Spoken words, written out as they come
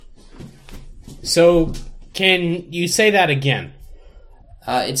So, can you say that again?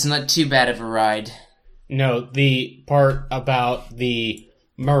 It's not too bad of a ride. No, the part about the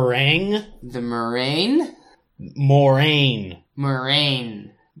meringue? The moraine? Moraine.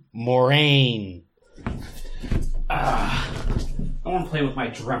 Moraine. Moraine. I want to play with my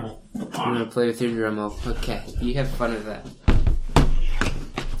Dremel. You want to play with your Dremel? Okay, you have fun with that.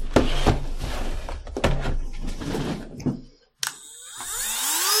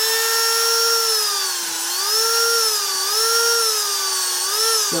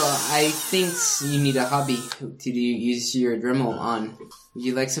 So, I think you need a hobby to use your Dremel on. Would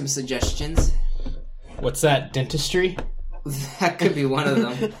you like some suggestions? What's that, dentistry? That could be one of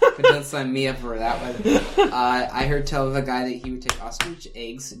them, but don't sign me up for that one. I heard tell of a guy that he would take ostrich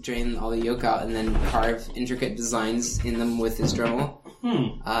eggs, drain all the yolk out, and then carve intricate designs in them with his Dremel.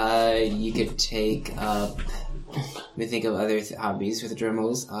 You could take up... Let me think of other hobbies with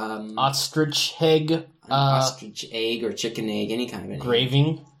Dremels. Ostrich egg. Ostrich egg or chicken egg, any kind of an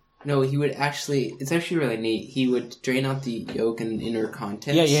Graving. egg. No, he would actually... It's actually really neat. He would drain out the yolk and inner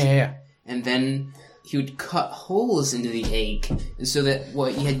contents. Yeah. And then he would cut holes into the egg, and so that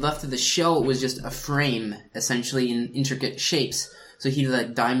what he had left of the shell was just a frame, essentially in intricate shapes. So he'd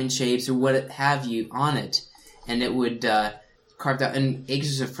like diamond shapes or what have you on it, and it would carved out. And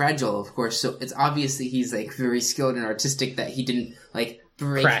eggs are fragile, of course. So it's obviously he's like very skilled and artistic that he didn't like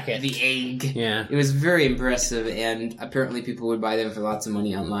break the egg. Yeah, it was very impressive, and apparently people would buy them for lots of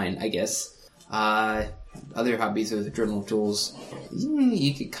money online, I guess. Other hobbies with Dremel tools.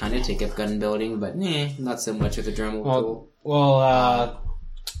 You could kind of take up gun building, but not so much with a Dremel tool. Well,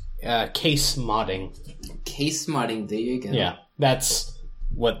 case modding. Case modding, there you go. Yeah, that's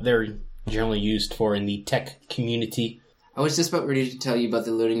what they're generally used for in the tech community. I was just about ready to tell you about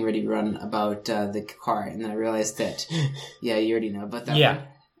the loading ready run about the car, and I realized that, you already know about that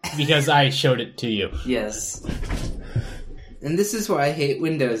one. Because I showed it to you. Yes. And this is why I hate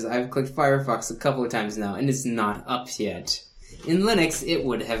Windows. I've clicked Firefox a couple of times now, and it's not up yet. In Linux, it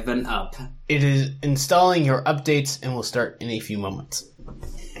would have been up. It is installing your updates and will start in a few moments.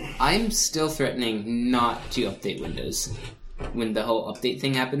 I'm still threatening not to update Windows when the whole update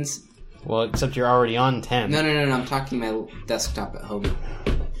thing happens. Well, except you're already on 10. No, I'm talking my desktop at home.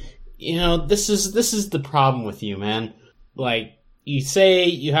 You know, this is the problem with you, man. Like, you say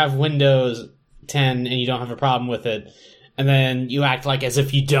you have Windows 10 and you don't have a problem with it, and then you act like as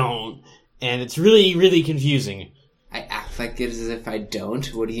if you don't, and it's really, really confusing. I act like it as if I don't?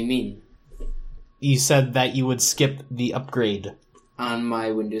 What do you mean? You said that you would skip the upgrade. On my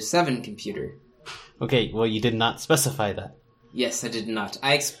Windows 7 computer. Okay, well, you did not specify that. Yes, I did not.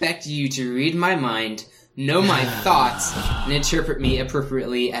 I expect you to read my mind, know my thoughts, and interpret me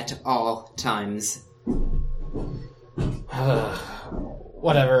appropriately at all times.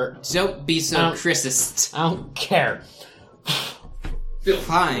 Whatever. Don't be so Chrisist. I don't care.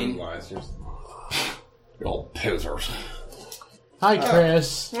 Fine. You old posers. Hi,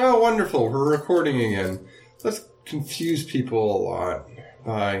 Chris. Oh, wonderful. We're recording again. Let's confuse people a lot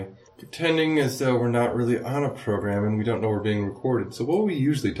by pretending as though we're not really on a program and we don't know we're being recorded. So what do we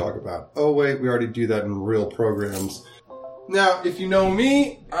usually talk about? Oh, wait, we already do that in real programs. Now, if you know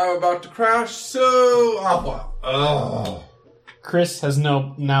me, I'm about to crash, so... Chris has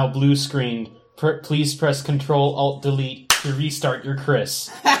now blue screened. Please press Control-Alt-Delete to restart your Chris.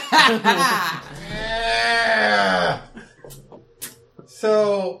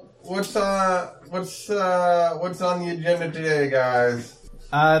 So, what's on the agenda today, guys?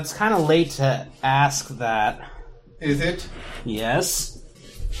 It's kind of late to ask that. Is it? Yes.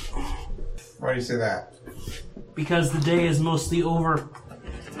 Why do you say that? Because the day is mostly over.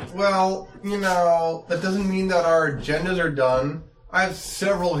 Well, that doesn't mean that our agendas are done. I have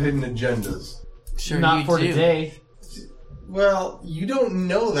several hidden agendas. Sure, not for today. Well, you don't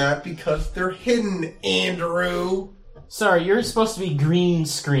know that because they're hidden, Andrew. Sorry, you're supposed to be green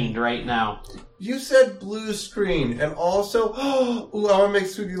screened right now. You said blue screen, and also, I want to make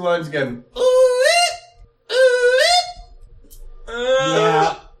Sweetie lines again.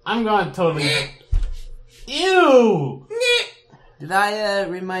 Yeah, I'm going totally... Ew! Did I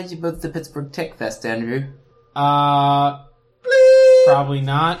remind you about the Pittsburgh Tech Fest, Andrew? Probably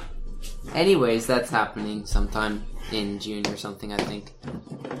not. Anyways, that's happening sometime in June or something, I think.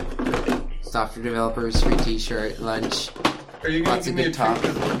 Software developers, free t-shirt, lunch, Are you gonna lots give of me good a talk.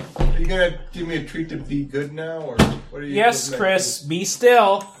 treat? Are you gonna give me a treat to be good now, or what are you? Yes, Chris, be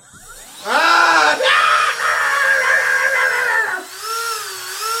still.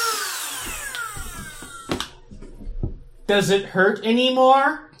 Does it hurt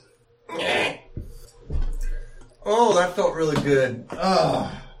anymore? Oh, that felt really good.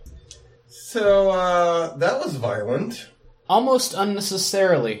 So, that was violent. Almost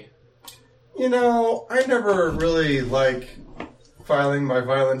unnecessarily. You know, I never really like filing my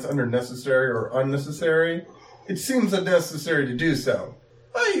violence under necessary or unnecessary. It seems unnecessary to do so.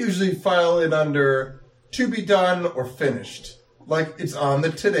 I usually file it under to be done or finished. Like it's on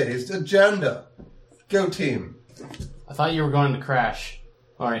the today's agenda. Go team. I thought you were going to crash.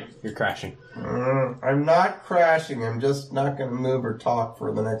 Alright, you're crashing. I'm not crashing. I'm just not going to move or talk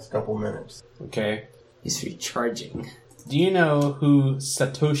for the next couple minutes. Okay. He's recharging. Do you know who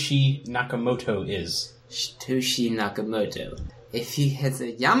Satoshi Nakamoto is? Satoshi Nakamoto. If he has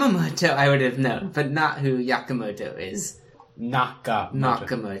a Yamamoto, I would have known, but not who Yakamoto is.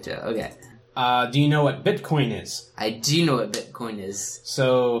 Nakamoto, okay. Do you know what Bitcoin is? I do know what Bitcoin is.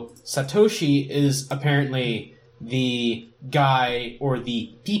 So, Satoshi is apparently the guy or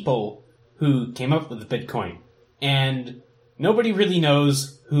the people who came up with Bitcoin. And nobody really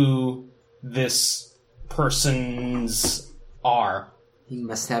knows who this persons are. He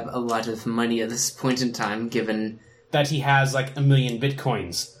must have a lot of money at this point in time, given that he has like 1 million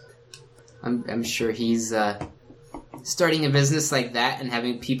Bitcoins. I'm sure he's starting a business like that and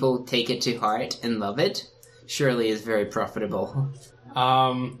having people take it to heart and love it. Surely is very profitable.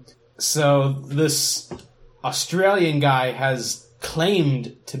 So this Australian guy has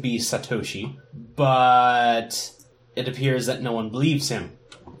claimed to be Satoshi, but it appears that no one believes him.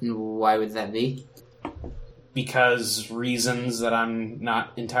 Why would that be? Because reasons that I'm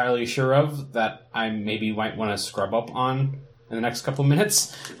not entirely sure of, that I maybe might want to scrub up on in the next couple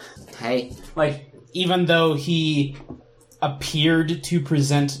minutes. Hey. Like, even though he appeared to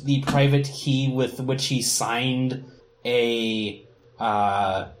present the private key with which he signed a,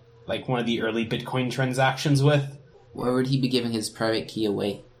 like one of the early Bitcoin transactions with. Why would he be giving his private key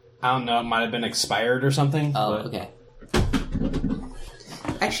away? I don't know, it might have been expired or something. Oh, okay.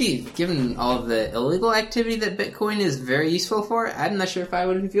 Actually, given all of the illegal activity that Bitcoin is very useful for, I'm not sure if I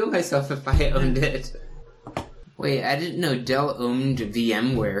would feel myself if I owned it. Wait, I didn't know Dell owned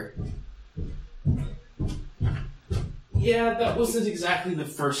VMware. Yeah, that wasn't exactly the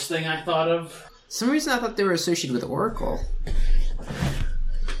first thing I thought of. For some reason I thought they were associated with Oracle.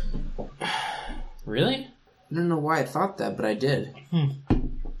 Really? I don't know why I thought that, but I did.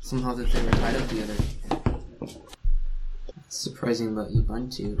 Somehow that they were tied up together. Surprising about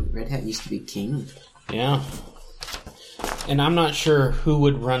Ubuntu. Red Hat used to be king. Yeah. And I'm not sure who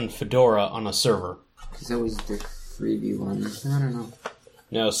would run Fedora on a server. Because that was the freebie one. I don't know.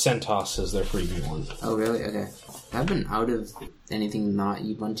 No, CentOS is their freebie one. Oh, really? Okay. I've been out of anything not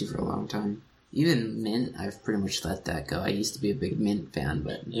Ubuntu for a long time. Even Mint, I've pretty much let that go. I used to be a big Mint fan,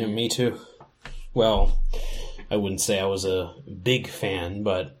 but... Yeah, me too. Well, I wouldn't say I was a big fan,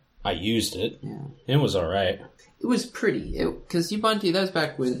 but I used it. Yeah. It was alright. It was pretty. Because Ubuntu, that was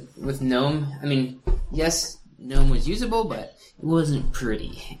back with GNOME. I mean, yes, GNOME was usable, but it wasn't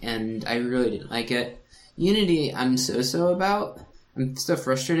pretty. And I really didn't like it. Unity, I'm so-so about. I'm still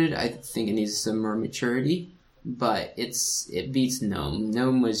frustrated. I think it needs some more maturity. But it beats GNOME.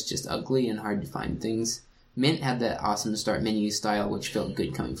 GNOME was just ugly and hard to find things. Mint had that awesome start menu style, which felt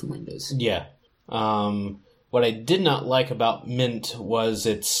good coming from Windows. Yeah. What I did not like about Mint was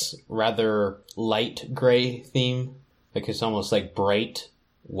its rather light gray theme. Like it's almost like bright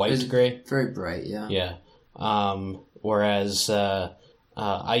white gray. Very bright, yeah. Yeah. Whereas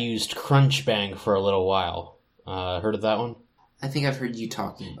I used Crunchbang for a little while. Heard of that one? I think I've heard you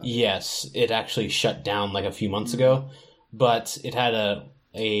talking about it. Yes, it actually shut down like a few months ago, but it had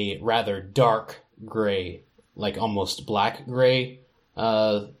a rather dark gray, like almost black gray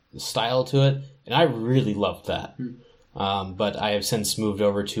style to it, and I really loved that. But I have since moved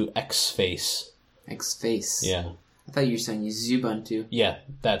over to Xface. Xface? Yeah. I thought you were saying Ubuntu. Yeah,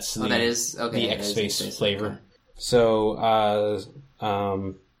 that's the, that is, okay, the Xface flavor. Okay. So,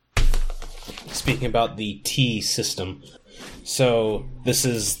 speaking about the T system, so this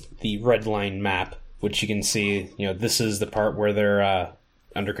is the red line map, which you can see, this is the part where they're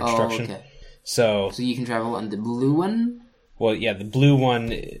under construction. Oh, okay. So you can travel on the blue one? Well, yeah, the blue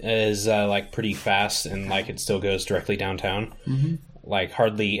one is like pretty fast, and like it still goes directly downtown. Mm-hmm. Like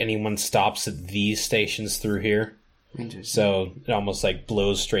hardly anyone stops at these stations through here. Interesting. So it almost like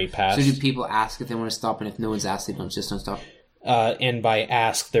blows straight past. So do people ask if they want to stop, and if no one's asked, they don't stop? And by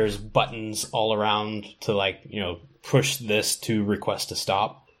ask, there's buttons all around to push this to request to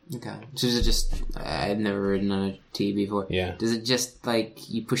stop. Okay. So is it just... I've never ridden on a T before. Yeah. Does it just,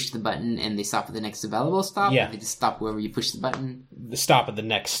 you push the button and they stop at the next available stop? Yeah. Or they just stop wherever you push the button? The stop at the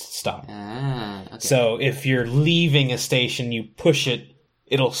next stop. Ah, okay. So if you're leaving a station, you push it,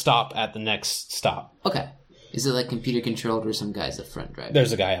 it'll stop at the next stop. Okay. Is it like computer controlled or some guy's up front driving?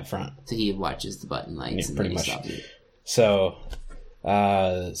 There's a guy up front. So he watches the button lights and pretty then he much. stops it.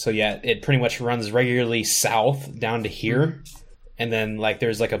 So yeah, it pretty much runs regularly south down to here. And then, like,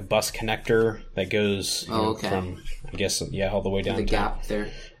 there's, like, a bus connector that goes from, I guess, all the way down. The gap there.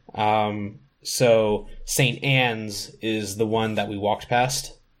 So St. Anne's is the one that we walked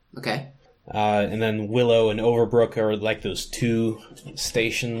past. Okay. And then Willow and Overbrook are, like, those two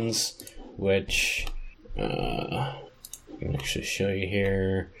stations, which I can actually show you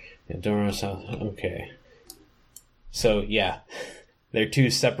here. Dorno South. Okay. So, yeah. They're two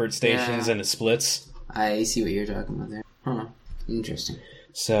separate stations and it splits. I see what you're talking about there. Huh. Interesting.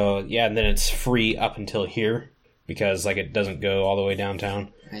 So, yeah, and then it's free up until here because, like, it doesn't go all the way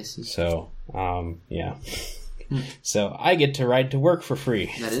downtown. I see. So, yeah. So, I get to ride to work for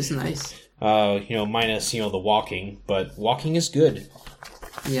free. That is nice. Minus, the walking, but walking is good.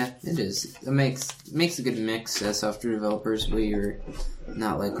 Yeah, it is. It makes a good mix as software developers where you're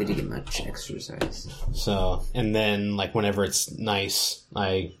not likely to get much exercise. So, and then, like, whenever it's nice,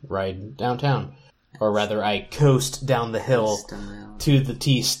 I ride downtown. Or rather, I coast down the hill to the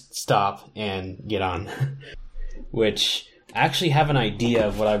T-stop and get on. Which, I actually have an idea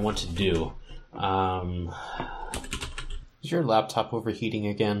of what I want to do. Is your laptop overheating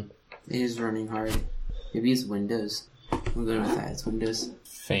again? It is running hard. Maybe it's Windows. I'm going with that. It's Windows.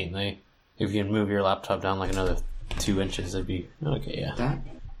 Faintly. If you can move your laptop down like another 2 inches, that'd be... Okay, yeah. That?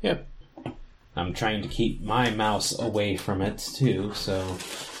 Yep. I'm trying to keep my mouse away from it, too, so...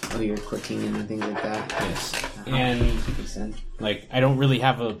 Oh, you're clicking and things like that? Yes. And, like, I don't really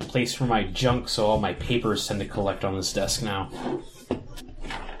have a place for my junk, so all my papers tend to collect on this desk now.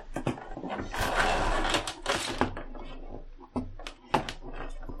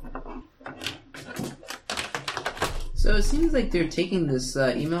 So it seems like they're taking this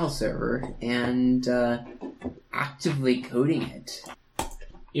email server and actively coding it.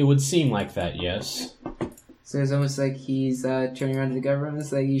 It would seem like that, yes. So it's almost like he's turning around to the government.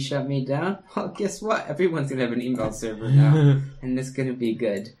 It's like, you shut me down? Well, guess what? Everyone's going to have an email server now. And it's going to be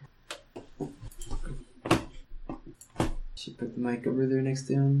good. Should put the mic over there next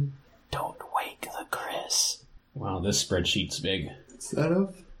to him. Don't wake the Chris. Wow, this spreadsheet's big. What's that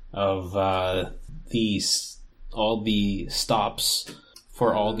of? Of all the stops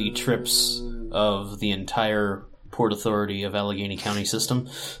for all the trips of the entire Port Authority of Allegheny County system.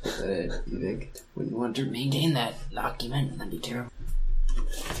 Big. Wouldn't want to maintain that document. That'd be terrible.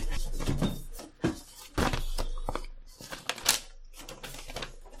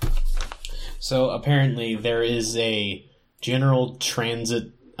 So apparently there is a general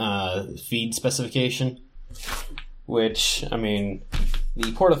transit feed specification, which, I mean,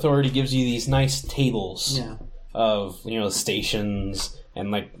 the Port Authority gives you these nice tables of, stations and,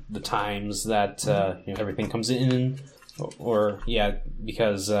 like, the times that, everything comes in,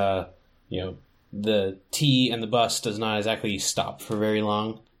 because, the T and the bus does not exactly stop for very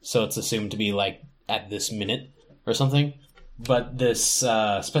long, so it's assumed to be, like, at this minute or something. But this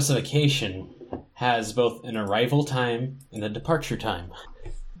specification has both an arrival time and a departure time.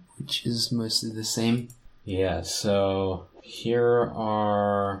 Which is mostly the same. Yeah, so here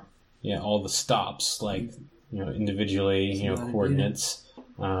are all the stops, like, individually, coordinates.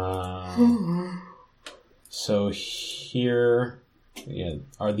 So here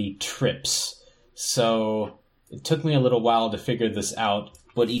are the trips. So it took me a little while to figure this out,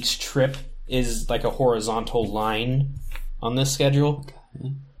 but each trip is like a horizontal line on this schedule.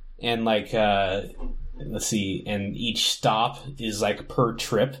 Okay. And like, let's see, and each stop is like per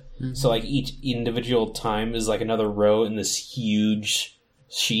trip. Mm-hmm. So like each individual time is like another row in this huge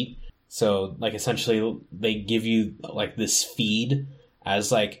sheet. So like essentially they give you like this feed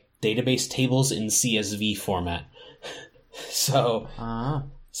as like database tables in CSV format. So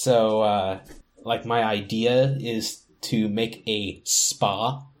like my idea is to make a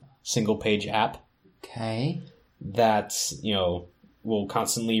SPA single page app. Okay. That, will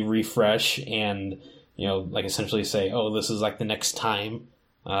constantly refresh and, like essentially say, oh, this is like the next time.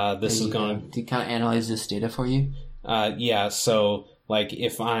 This is going to kind of analyze this data for you. Yeah. So like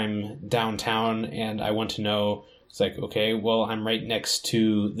if I'm downtown and I want to know, it's like, okay, well, I'm right next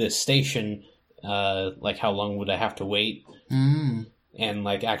to this station. Like how long would I have to wait? And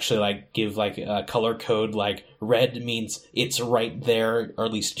like actually like give like a color code, like red means it's right there, or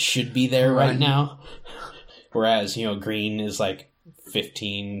at least should be there right now. Whereas, green is like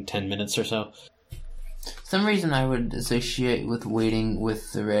 10 minutes or so. Some reason I would associate with waiting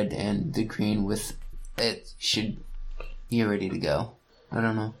with the red and the green with it should be ready to go. I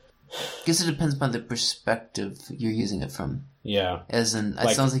don't know. Guess it depends upon the perspective you're using it from. Yeah. As in,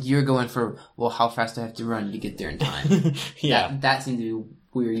 it sounds like you're going for, well, how fast do I have to run to get there in time? Yeah. That seemed to be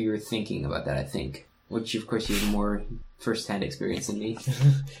where you were thinking about that, I think. Which, of course, you have more first-hand experience than me.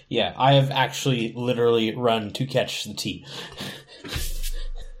 Yeah, I have actually literally run to catch the tea.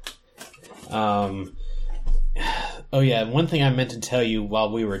 Oh yeah, one thing I meant to tell you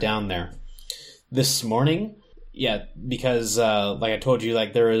while we were down there. This morning, yeah, because like I told you,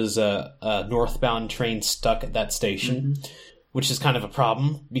 like there is a northbound train stuck at that station, which is kind of a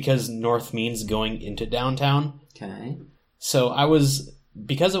problem because north means going into downtown. Okay. So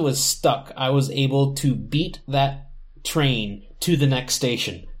because it was stuck, I was able to beat that train to the next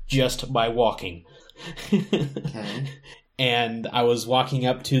station just by walking. Okay. And I was walking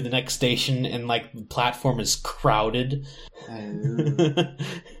up to the next station, and like the platform is crowded.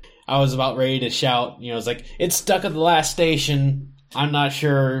 I was about ready to shout, you know, it's like, it's stuck at the last station. I'm not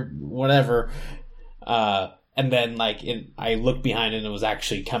sure, whatever. And then like I looked behind and it was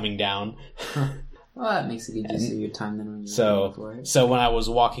actually coming down. Well, that makes a good use of your time then when you're looking for it. So when I was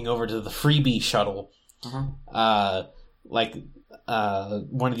walking over to the freebie shuttle, one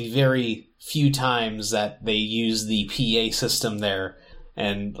of the very few times that they use the PA system there,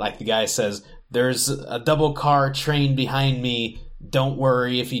 and like the guy says, there's a double car train behind me, don't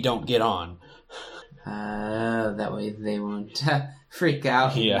worry if you don't get on. That way they won't freak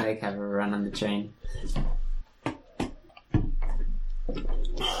out and like have a run on the train.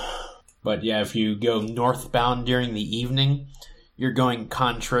 But yeah, if you go northbound during the evening, you're going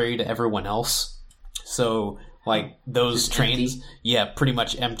contrary to everyone else. So like those just trains, empty? Pretty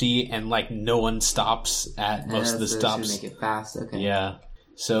much empty, and like no one stops at most of the stops. Make it fast, okay. Yeah.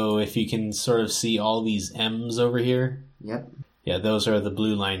 So if you can sort of see all these M's over here. Yep. Yeah, those are the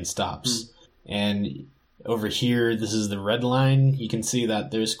blue line stops. And over here, this is the red line. You can see that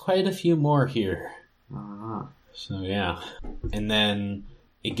there's quite a few more here. So yeah. And then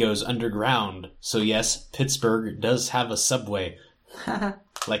it goes underground. So yes, Pittsburgh does have a subway.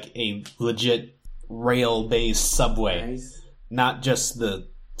 Like a legit rail-based subway. Nice. Not just the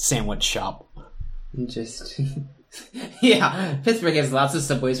sandwich shop. Yeah, Pittsburgh has lots of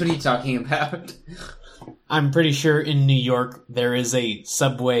subways. What are you talking about? I'm pretty sure in New York there is a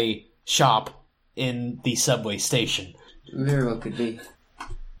subway shop in the subway station. Very well could be.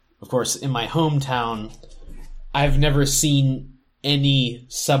 Of course, in my hometown, I've never seen any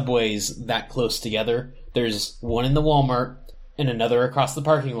subways that close together. There's one in the Walmart and another across the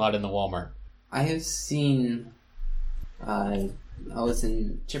parking lot in the Walmart. I have seen, I was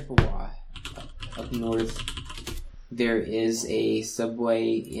in Chippewa, up north. There is a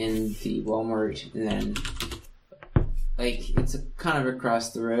subway in the Walmart, and then, like, it's kind of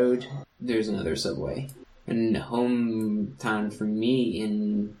across the road, there's another subway. And hometown for me,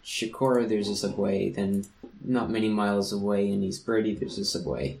 in Shikora, there's a subway, then not many miles away in East Brady, there's a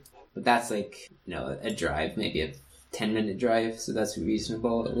subway. But that's like, a drive, maybe a 10-minute drive, so that's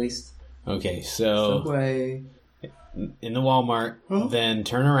reasonable, at least. Okay, so Subway in the Walmart, then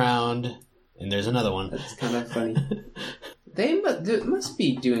turn around, and there's another one. That's kind of funny. They must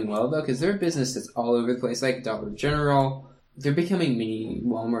be doing well, though, because they're a business that's all over the place, like Dollar General. They're becoming mini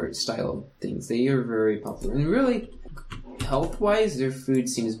Walmart-style things. They are very popular. And really, health-wise, their food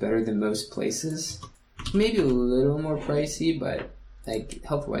seems better than most places. Maybe a little more pricey, but like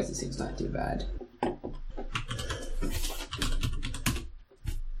health-wise, it seems not too bad.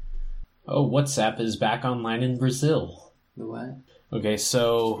 Oh, WhatsApp is back online in Brazil. The what? Okay,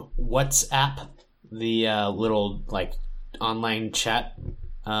 so WhatsApp, the little like online chat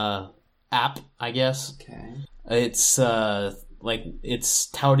app, I guess. Okay. It's it's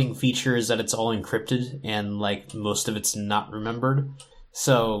touting features that it's all encrypted and like most of it's not remembered.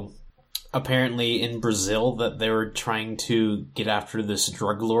 So apparently in Brazil that they were trying to get after this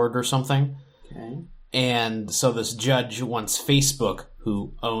drug lord or something. Okay. And so this judge wants Facebook,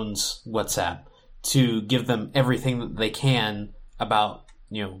 who owns WhatsApp, to give them everything that they can about,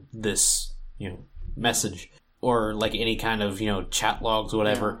 this, message or like any kind of, chat logs,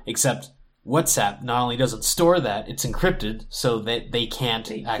 whatever, except WhatsApp not only doesn't store that, it's encrypted so that they can't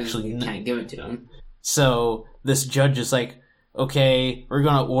can't give it to them. So this judge is like, okay, we're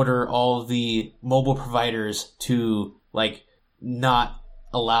going to order all of the mobile providers to like not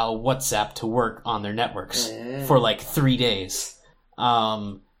allow WhatsApp to work on their networks for like 3 days.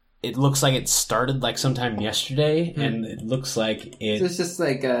 It looks like it started like sometime yesterday, and it looks like it. So it's just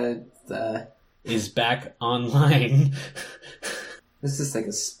like is back online. It's just like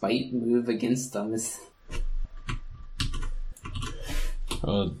a spite move against them.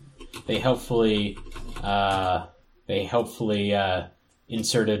 They hopefully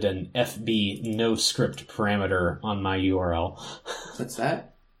inserted an FB no script parameter on my URL. What's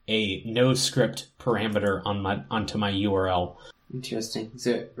that? A no script parameter onto my URL. Interesting.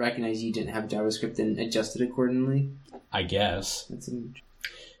 So it recognized you didn't have JavaScript and adjusted accordingly? I guess. That's interesting.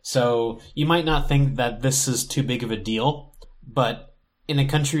 So you might not think that this is too big of a deal, but in a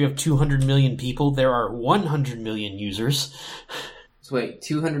country of 200 million people, there are 100 million users. So wait,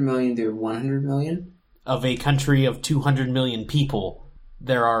 200 million to 100 million? Of a country of 200 million people,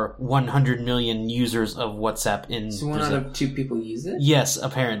 there are 100 million users of WhatsApp in So 1 out of 2 people use it? Yes,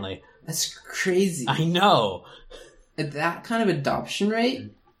 apparently. That's crazy. I know. At that kind of adoption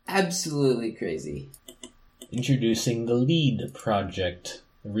rate? Absolutely crazy. Introducing the LEAD project,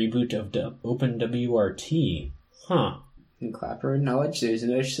 a reboot of OpenWRT. Huh. And Clapper acknowledged there's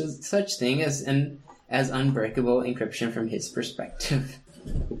no such thing as unbreakable encryption from his perspective.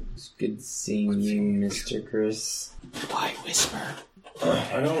 It's good seeing you, Mr. Chris. Why whisper?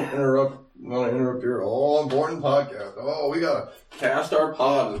 I don't want to interrupt your all-important podcast. Oh, we gotta cast our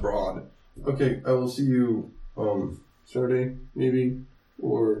pods abroad. Okay, I will see you, Saturday, maybe,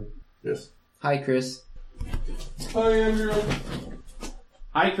 or, yes. Hi, Chris. Hi, Andrew.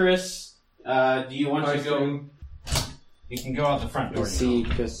 Hi, Chris. Do you want Hi, to go? Sam. You can go out the front door. We'll see you,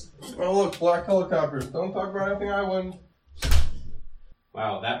 Chris. Oh, look, black helicopters. Don't talk about anything I win.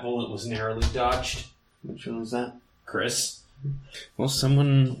 Wow, that bullet was narrowly dodged. Which one was that? Chris. Well,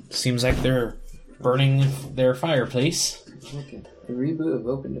 someone seems like they're burning their fireplace. Okay. A reboot of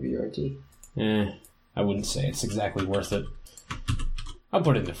OpenWRT. I wouldn't say it's exactly worth it. I'll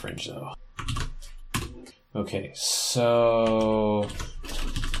put it in the Fringe, though. Okay, so...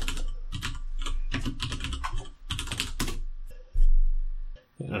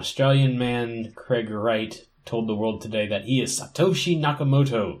 An Australian man, Craig Wright, told the world today that he is Satoshi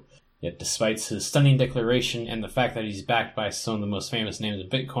Nakamoto. Yet despite his stunning declaration and the fact that he's backed by some of the most famous names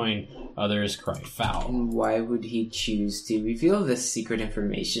of Bitcoin, others cry foul. And why would he choose to reveal this secret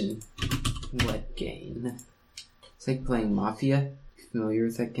information? What gain? It's like playing Mafia. Familiar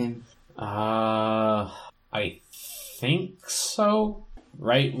with that game? I think so.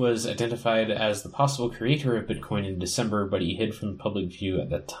 Wright was identified as the possible creator of Bitcoin in December, but he hid from public view at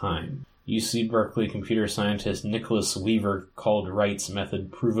that time. UC Berkeley computer scientist Nicholas Weaver called Wright's method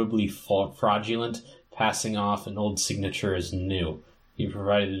provably fraudulent, passing off an old signature as new. He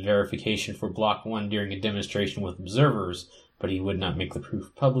provided verification for Block 1 during a demonstration with observers, but he would not make the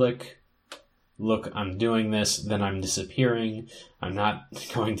proof public. Look, I'm doing this, then I'm disappearing. I'm not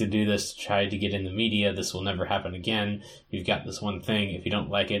going to do this to try to get in the media. This will never happen again. You've got this one thing. If you don't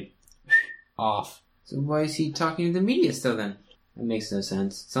like it, off. So why is he talking to the media still then? That makes no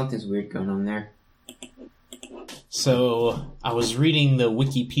sense. Something's weird going on there. So, I was reading the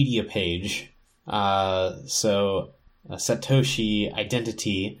Wikipedia page. Satoshi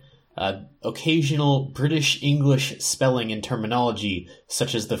identity... occasional British English spelling and terminology,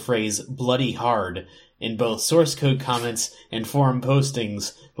 such as the phrase bloody hard, in both source code comments and forum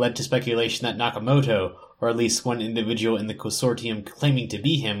postings, led to speculation that Nakamoto, or at least one individual in the consortium claiming to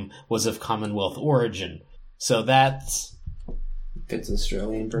be him, was of Commonwealth origin. So that's... It's an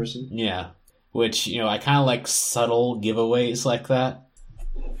Australian person? Yeah. Which, I kind of like subtle giveaways like that.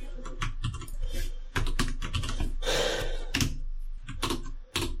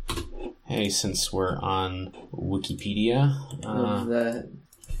 Hey, since we're on Wikipedia...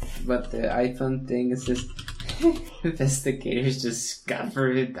 But the iPhone thing is just... investigators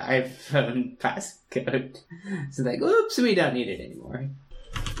discovered the iPhone passcode. So like, oops, we don't need it anymore.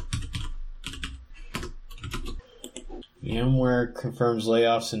 VMware confirms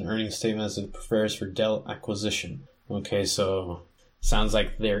layoffs and earnings statements and prepares for Dell acquisition. Okay, so sounds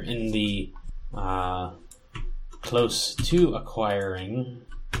like they're in the close to acquiring.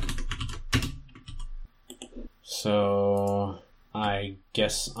 So I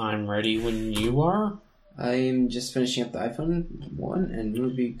guess I'm ready when you are? I'm just finishing up the iPhone 1 and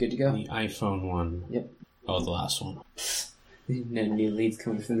we'll be good to go. The iPhone 1. Yep. Oh, the last one. No new leads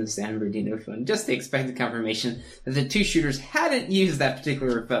coming from the San Bernardino phone. Just the expected confirmation that the two shooters hadn't used that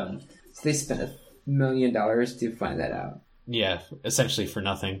particular phone. So they spent $1 million to find that out. Yeah, essentially for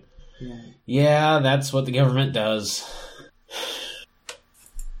nothing. Yeah. Yeah, that's what the government does.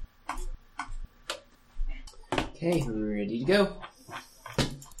 Okay, we're ready to go.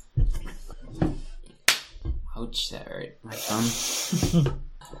 Ouch, that hurt my thumb.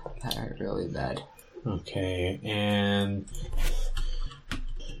 That hurt really bad. Okay, and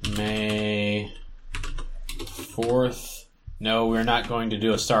May 4th. No, we're not going to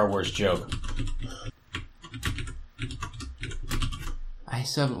do a Star Wars joke. I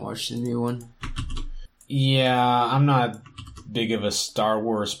still haven't watched the new one. Yeah, I'm not big of a Star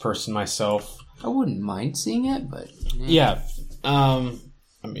Wars person myself. I wouldn't mind seeing it, but... Yeah.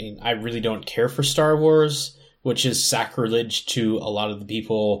 I mean, I really don't care for Star Wars, which is sacrilege to a lot of the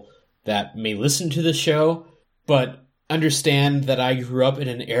people that may listen to the show, but understand that I grew up in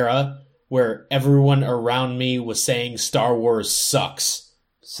an era where everyone around me was saying Star Wars sucks.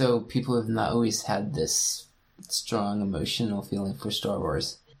 So people have not always had this strong emotional feeling for Star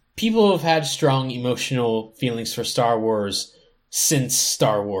Wars. People have had strong emotional feelings for Star Wars since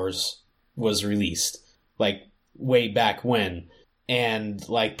Star Wars was released, like way back when. And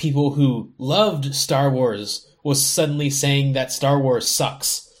like people who loved Star Wars was suddenly saying that Star Wars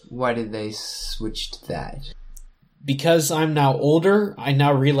sucks. Why did they switch to that? Because I'm now older, I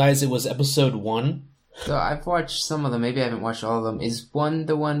now realize it was episode 1. So I've watched some of them. Maybe I haven't watched all of them. Is one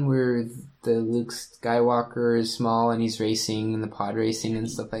the one where the Luke Skywalker is small and he's racing and the pod racing and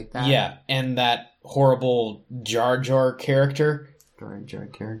stuff like that? Yeah, and that horrible Jar Jar character. Jar Jar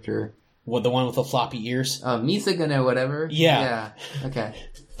character. What, the one with the floppy ears? Mizugana, whatever. Yeah. Yeah. Okay.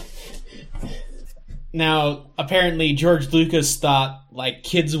 Now, apparently George Lucas thought like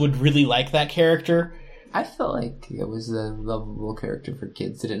kids would really like that character. I felt like it was a lovable character for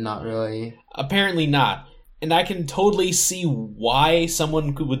kids. Did it not really? Apparently not. And I can totally see why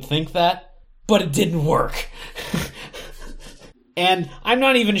someone would think that, but it didn't work. And I'm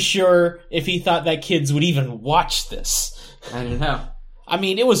not even sure if he thought that kids would even watch this. I don't know. I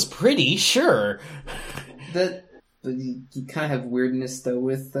mean, it was pretty, sure. But you kind of have weirdness though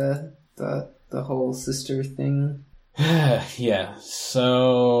with the whole sister thing. Yeah,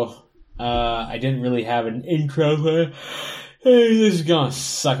 so I didn't really have an intro. Hey, this is gonna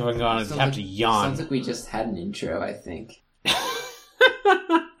suck if I'm gonna have to yawn. Sounds like we just had an intro, I think.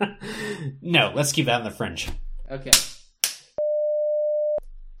 No, let's keep that in the Fringe. Okay.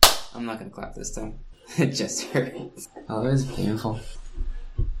 I'm not gonna clap this time. It just hurts. Oh, it was painful.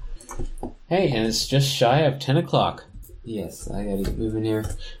 Hey, and it's just shy of 10 o'clock. Yes, I gotta get moving here.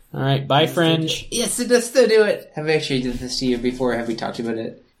 Alright, bye, Fringe. Yes, it does still do it. Have I actually did this to you before? Have we talked about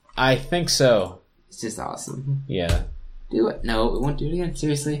it? I think so. It's just awesome. Yeah. Do it. No, we won't do it again.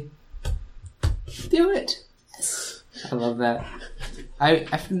 Seriously. Do it. Yes. I love that. I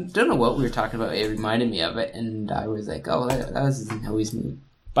don't know what we were talking about. It reminded me of it, and I was like, oh, that was always me.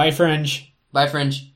 Bye, Fringe. Bye, Fringe.